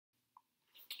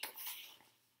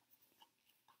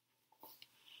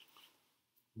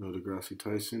Degrasse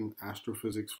Tyson,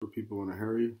 Astrophysics for People in a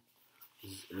Hurry.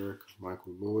 This is Eric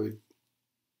Michael Lloyd,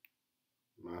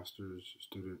 master's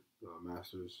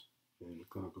in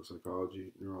clinical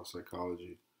psychology,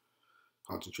 neuropsychology,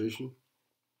 concentration.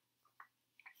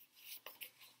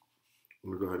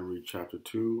 I'm going to go ahead and read chapter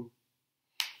 2.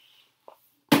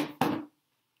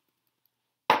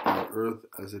 Our Earth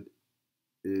as it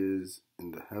is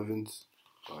in the Heavens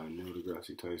by Neil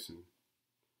deGrasse Tyson.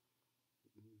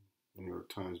 New York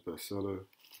Times bestseller.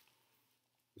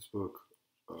 This book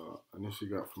I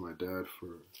initially got from my dad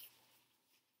for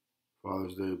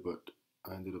Father's Day, but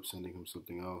I ended up sending him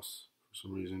something else for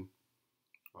some reason.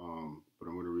 But I'm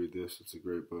going to read this. It's a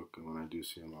great book, and when I do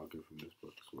see him, I'll give him this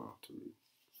book as well to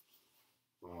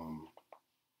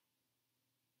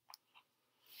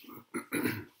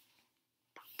read.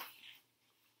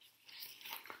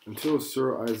 Until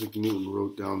Sir Isaac Newton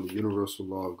wrote down the universal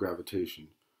law of gravitation,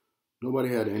 nobody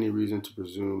had any reason to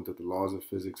presume that the laws of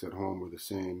physics at home were the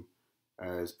same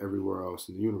as everywhere else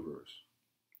in the universe.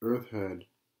 Earth had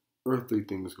earthly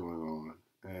things going on,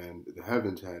 and the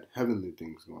heavens had heavenly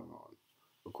things going on.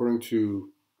 According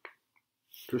to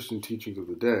Christian teachings of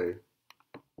the day,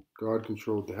 God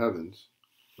controlled the heavens,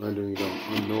 rendering them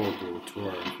unknowable to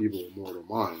our feeble mortal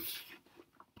minds.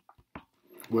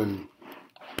 When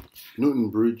Newton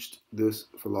breached this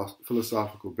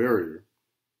philosophical barrier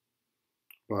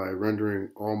by rendering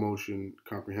all motion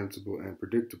comprehensible and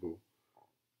predictable,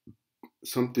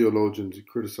 some theologians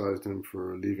criticized him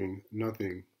for leaving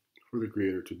nothing for the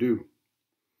Creator to do.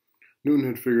 Newton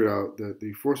had figured out that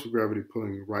the force of gravity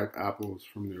pulling ripe apples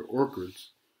from their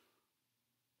orchards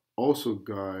also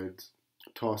guides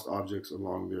tossed objects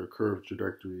along their curved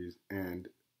trajectories and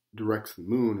directs the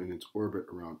moon in its orbit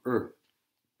around Earth.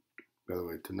 By the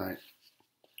way, tonight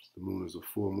the moon is a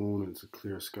full moon and it's a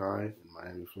clear sky in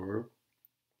Miami, Florida,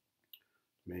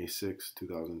 May 6,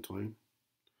 2020.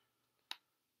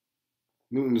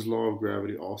 Newton's law of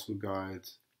gravity also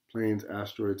guides planes,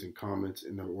 asteroids, and comets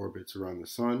in their orbits around the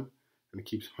sun, and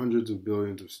keeps hundreds of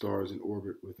billions of stars in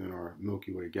orbit within our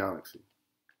Milky Way galaxy.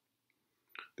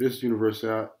 This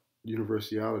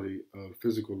universality of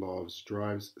physical laws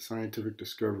drives scientific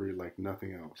discovery like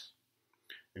nothing else.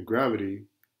 And gravity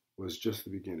was just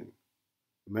the beginning.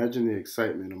 Imagine the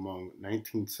excitement among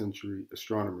 19th century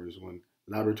astronomers when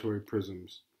laboratory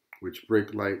prisms, which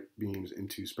break light beams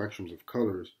into spectrums of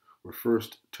colors, were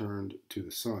first turned to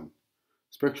the sun.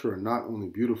 Spectra are not only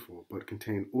beautiful, but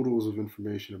contain oodles of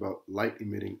information about the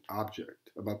light-emitting object,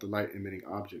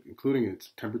 including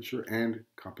its temperature and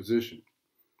composition.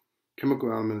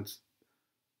 Chemical elements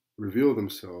reveal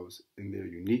themselves in their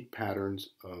unique patterns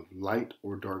of light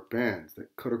or dark bands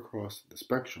that cut across the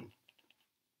spectrum.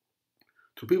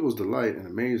 To people's delight and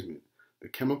amazement, the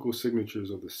chemical signatures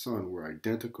of the sun were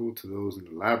identical to those in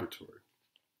the laboratory.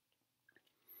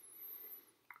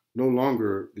 No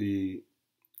longer the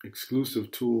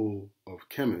exclusive tool of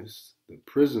chemists, the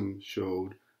prism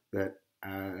showed that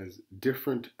as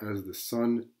different as the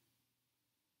sun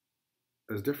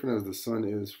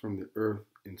is from the Earth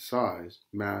in size,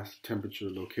 mass,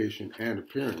 temperature, location, and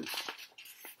appearance,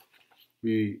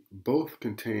 we both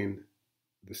contain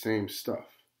the same stuff: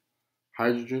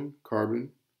 hydrogen,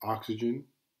 carbon, oxygen,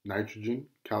 nitrogen,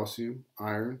 calcium,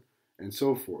 iron, and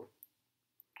so forth.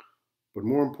 But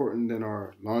more important than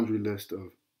our laundry list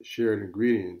of shared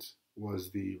ingredients was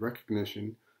the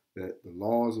recognition that the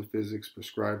laws of physics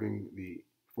prescribing the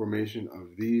formation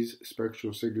of these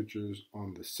spectral signatures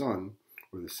on the sun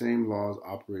were the same laws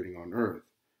operating on Earth,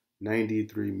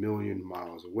 93 million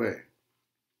miles away.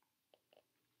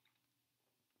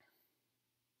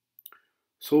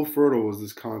 So fertile was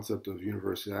this concept of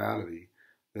universality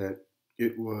that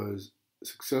it was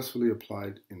successfully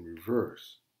applied in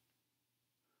reverse.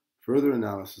 Further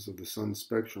analysis of the sun's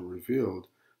spectrum revealed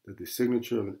that the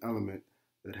signature of an element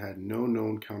that had no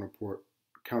known counterpart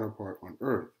on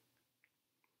Earth.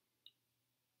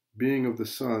 Being of the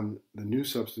sun, the new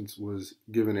substance was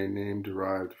given a name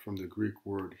derived from the Greek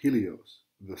word helios,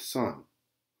 the sun,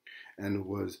 and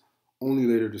was only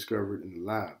later discovered in the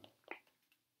lab.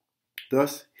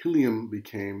 Thus, helium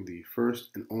became the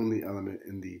first and only element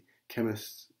in the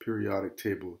chemist's periodic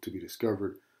table to be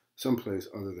discovered someplace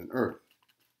other than Earth.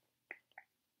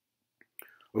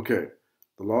 Okay,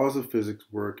 the laws of physics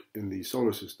work in the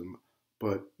solar system,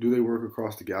 but do they work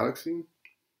across the galaxy?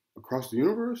 Across the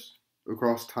universe?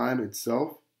 Across time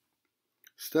itself?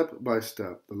 Step by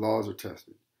step, the laws are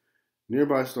tested.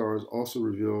 Nearby stars also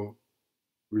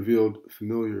revealed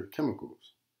familiar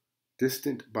chemicals.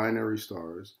 Distant binary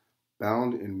stars,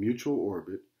 bound in mutual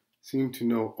orbit, seem to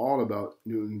know all about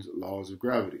Newton's laws of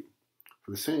gravity.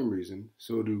 For the same reason,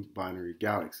 so do binary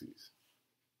galaxies.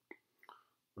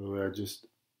 By the way, I just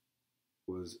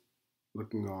was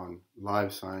looking on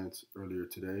Live Science earlier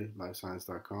today,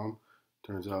 livescience.com.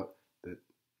 Turns out that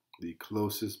the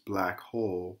closest black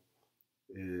hole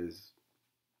is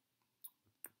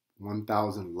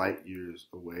 1,000 light years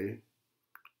away,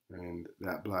 and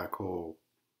that black holes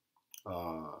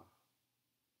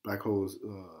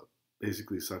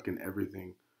basically suck in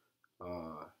everything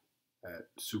at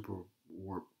super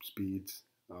warp speeds,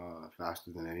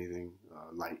 faster than anything.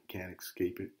 Light can't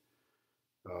escape it.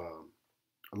 A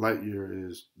light year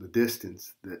is the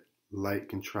distance that light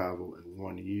can travel in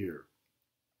 1 year.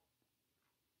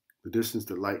 The distance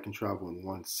that light can travel in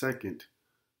 1 second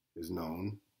is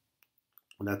known,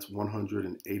 and that's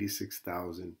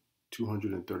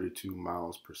 186,232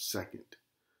 miles per second.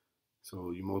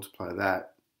 So you multiply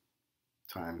that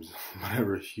times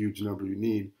whatever huge number you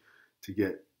need to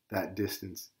get that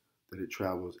distance that it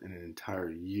travels in an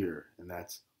entire year, and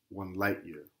that's 1 light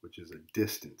year, which is a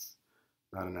distance,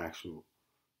 not an actual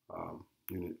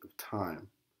unit of time.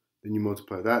 Then you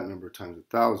multiply that number times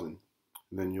 1,000,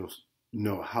 and then you'll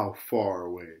know how far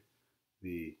away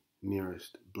the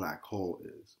nearest black hole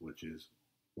is, which is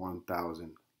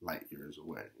 1,000 light years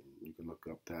away. And you can look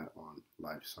up that on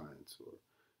Life Science or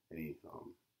any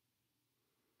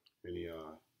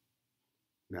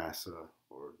NASA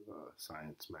or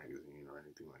Science magazine or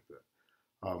anything like that.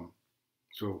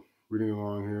 So reading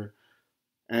along here,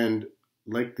 and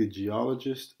like the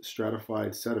geologist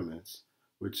stratified sediments,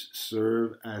 which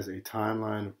serve as a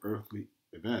timeline of earthly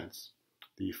events,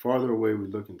 the farther away we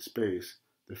look in space,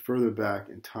 the further back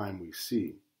in time we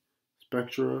see.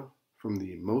 Spectra from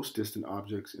the most distant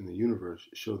objects in the universe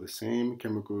show the same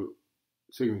chemical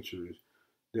signatures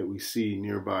that we see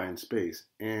nearby in space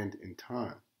and in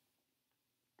time.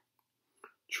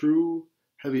 True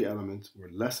heavy elements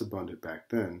were less abundant back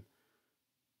then.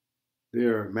 They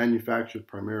are manufactured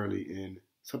primarily in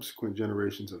subsequent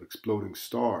generations of exploding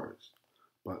stars,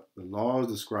 but the laws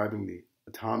describing the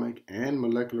atomic and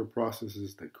molecular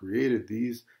processes that created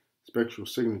these spectral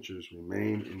signatures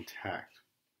remain intact.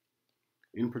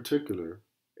 In particular,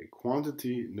 a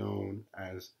quantity known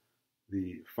as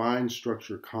the fine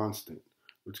structure constant,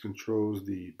 which controls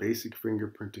the basic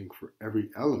fingerprinting for every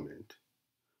element,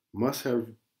 must have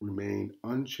remained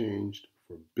unchanged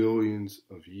for billions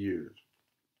of years.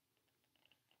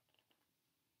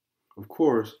 Of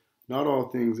course, not all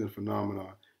things and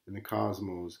phenomena in the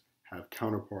cosmos have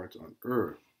counterparts on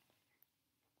Earth.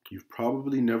 You've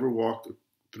probably never walked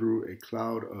through a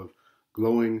cloud of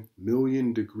glowing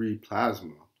million-degree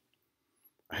plasma.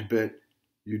 I bet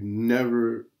you'd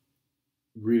never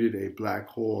greeted a black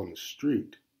hole on the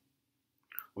street.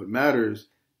 What matters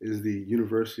is the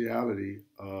universality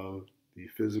of the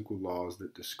physical laws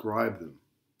that describe them.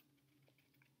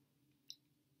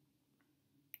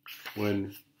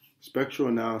 When spectral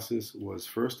analysis was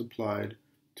first applied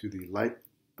to the light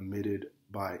emitted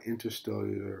by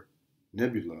interstellar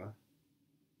nebula,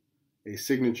 a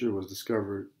signature was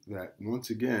discovered that once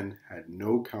again had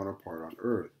no counterpart on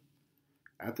Earth.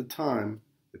 At the time,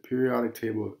 the periodic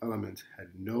table of elements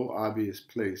had no obvious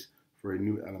place for a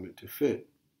new element to fit.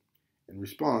 In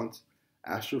response,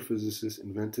 astrophysicists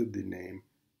invented the name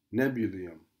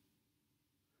nebulium,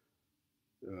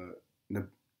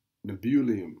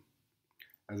 nebulium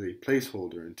as a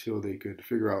placeholder until they could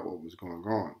figure out what was going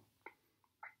on.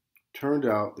 Turned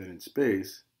out that in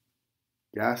space,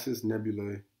 gaseous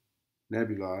nebulae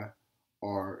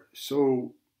are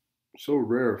so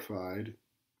rarefied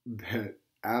that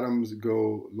atoms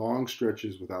go long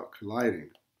stretches without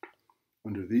colliding.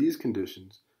 Under these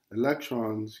conditions,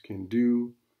 electrons can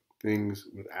do things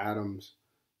with atoms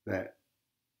that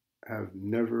have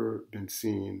never been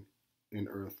seen in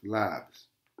Earth labs.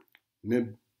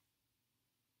 Nebulium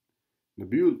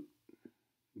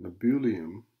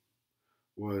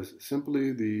was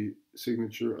simply the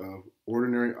signature of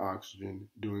ordinary oxygen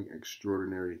doing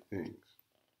extraordinary things.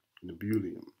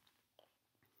 Nebulium.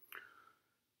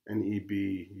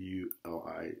 Nebulium.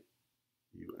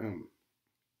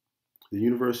 The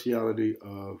universality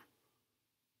of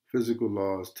physical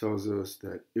laws tells us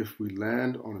that if we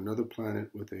land on another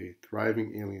planet with a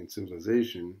thriving alien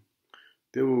civilization,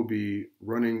 they will be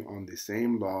running on the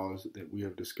same laws that we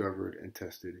have discovered and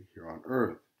tested here on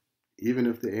Earth, even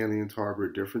if the aliens harbor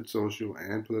different social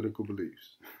and political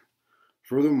beliefs.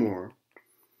 Furthermore,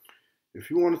 if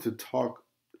you wanted to talk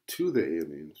to the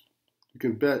aliens, you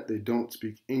can bet they don't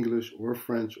speak English or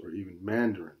French or even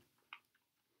Mandarin.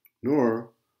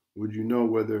 Nor would you know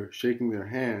whether shaking their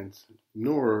hands,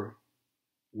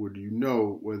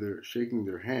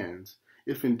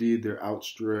 if indeed their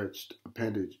outstretched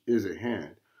appendage is a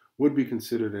hand, would be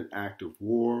considered an act of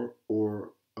war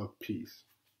or of peace.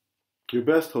 Your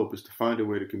best hope is to find a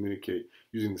way to communicate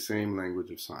using the same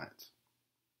language of science.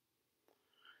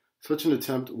 Such an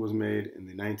attempt was made in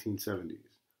the 1970s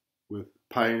with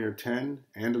Pioneer 10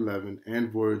 and 11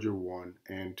 and Voyager 1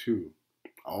 and 2.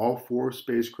 All 4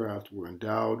 spacecraft were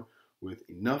endowed with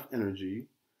enough energy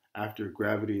after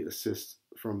gravity assists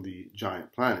from the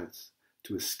giant planets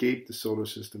to escape the solar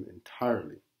system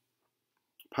entirely.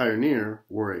 Pioneer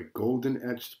wore a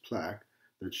golden-etched plaque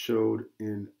that showed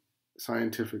in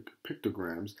scientific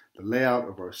pictograms the layout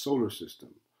of our solar system,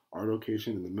 our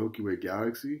location in the Milky Way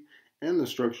galaxy, and the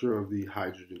structure of the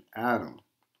hydrogen atom.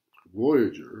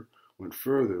 Voyager went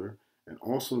further and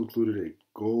also included a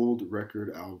gold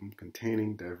record album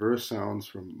containing diverse sounds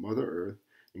from Mother Earth,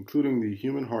 including the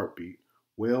human heartbeat,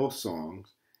 whale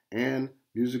songs, and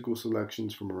musical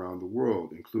selections from around the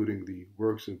world, including the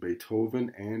works of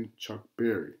Beethoven and Chuck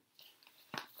Berry.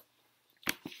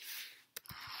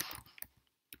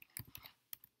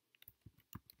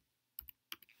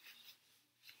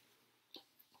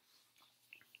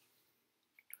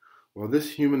 While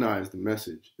this humanized the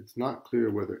message, it's not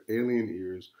clear whether alien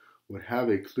ears would have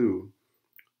a clue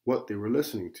what they were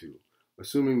listening to,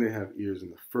 assuming they have ears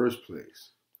in the first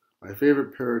place. My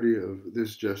favorite parody of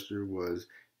this gesture was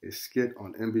a skit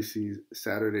on NBC's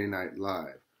Saturday Night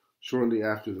Live, shortly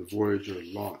after the Voyager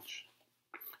launch,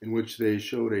 in which they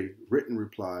showed a written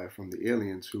reply from the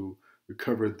aliens who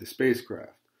recovered the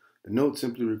spacecraft. The note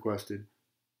simply requested,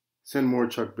 "Send more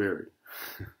Chuck Berry."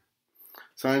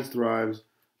 Science thrives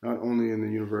not only in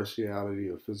the universality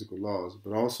of physical laws,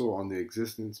 but also on the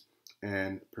existence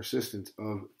and persistence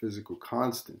of physical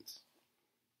constants.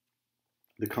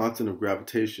 The constant of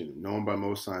gravitation, known by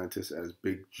most scientists as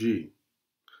Big G,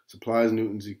 supplies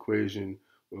Newton's equation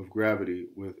of gravity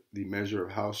with the measure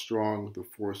of how strong the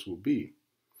force will be.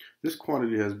 This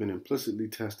quantity has been implicitly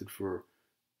tested for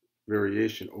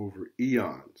variation over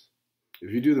eons.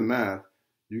 If you do the math,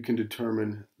 you can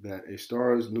determine that a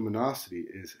star's luminosity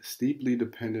is steeply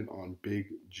dependent on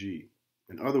Big G.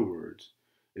 In other words,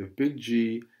 if Big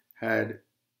G had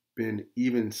been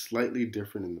even slightly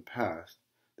different in the past,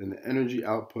 then the energy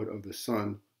output of the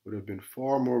sun would have been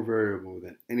far more variable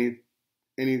than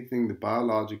anything the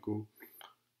biological,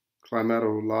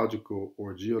 climatological,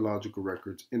 or geological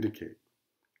records indicate.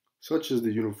 Such is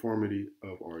the uniformity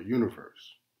of our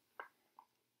universe.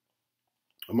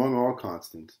 Among all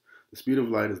constants, the speed of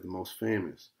light is the most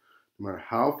famous. No matter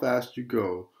how fast you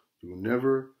go, you will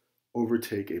never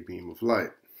overtake a beam of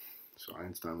light. So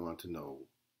Einstein wanted to know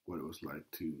what it was like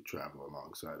to travel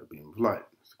alongside a beam of light.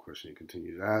 That's the question he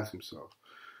continued to ask himself.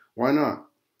 Why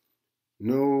not?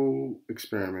 No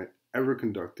experiment ever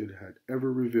conducted had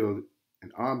ever revealed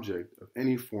an object of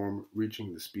any form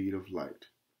reaching the speed of light.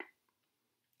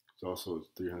 It's also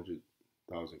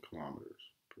 300,000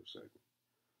 kilometers per second.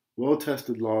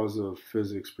 Well-tested laws of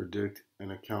physics predict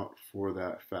and account for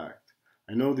that fact.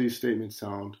 I know these statements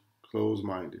sound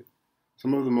close-minded.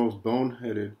 Some of the most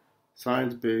boneheaded,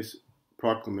 science-based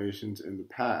proclamations in the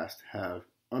past have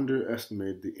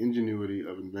underestimated the ingenuity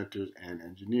of inventors and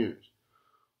engineers.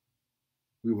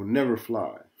 We will never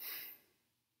fly.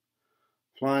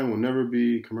 Flying will never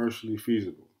be commercially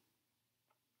feasible.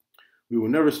 We will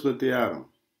never split the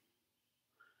atom.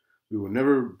 We will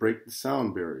never break the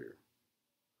sound barrier.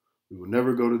 We will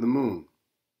never go to the moon.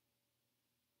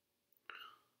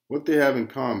 What they have in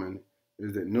common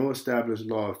is that no established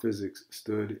law of physics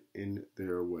stood in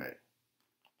their way.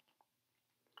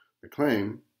 The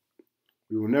claim,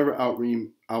 "We will never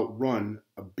outrun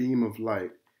a beam of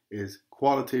light," is a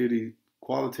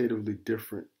qualitatively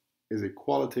different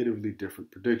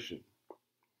prediction.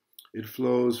 It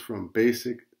flows from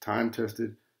basic,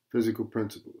 time-tested physical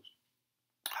principles.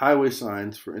 Highway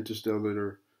signs for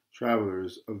interstellar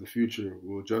travelers of the future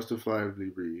will justifiably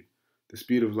read, "The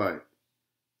speed of light.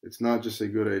 It's not just a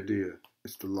good idea,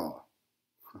 it's the law."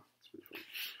 That's pretty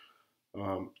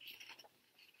funny.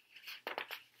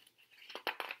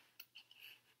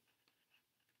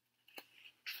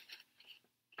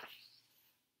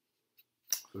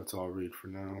 So that's all I'll read for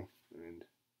now, and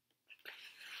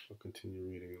I'll continue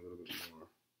reading a little bit more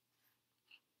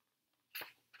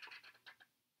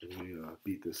as we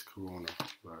beat this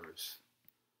coronavirus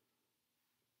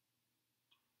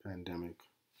pandemic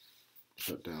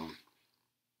shutdown.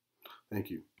 Thank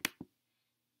you.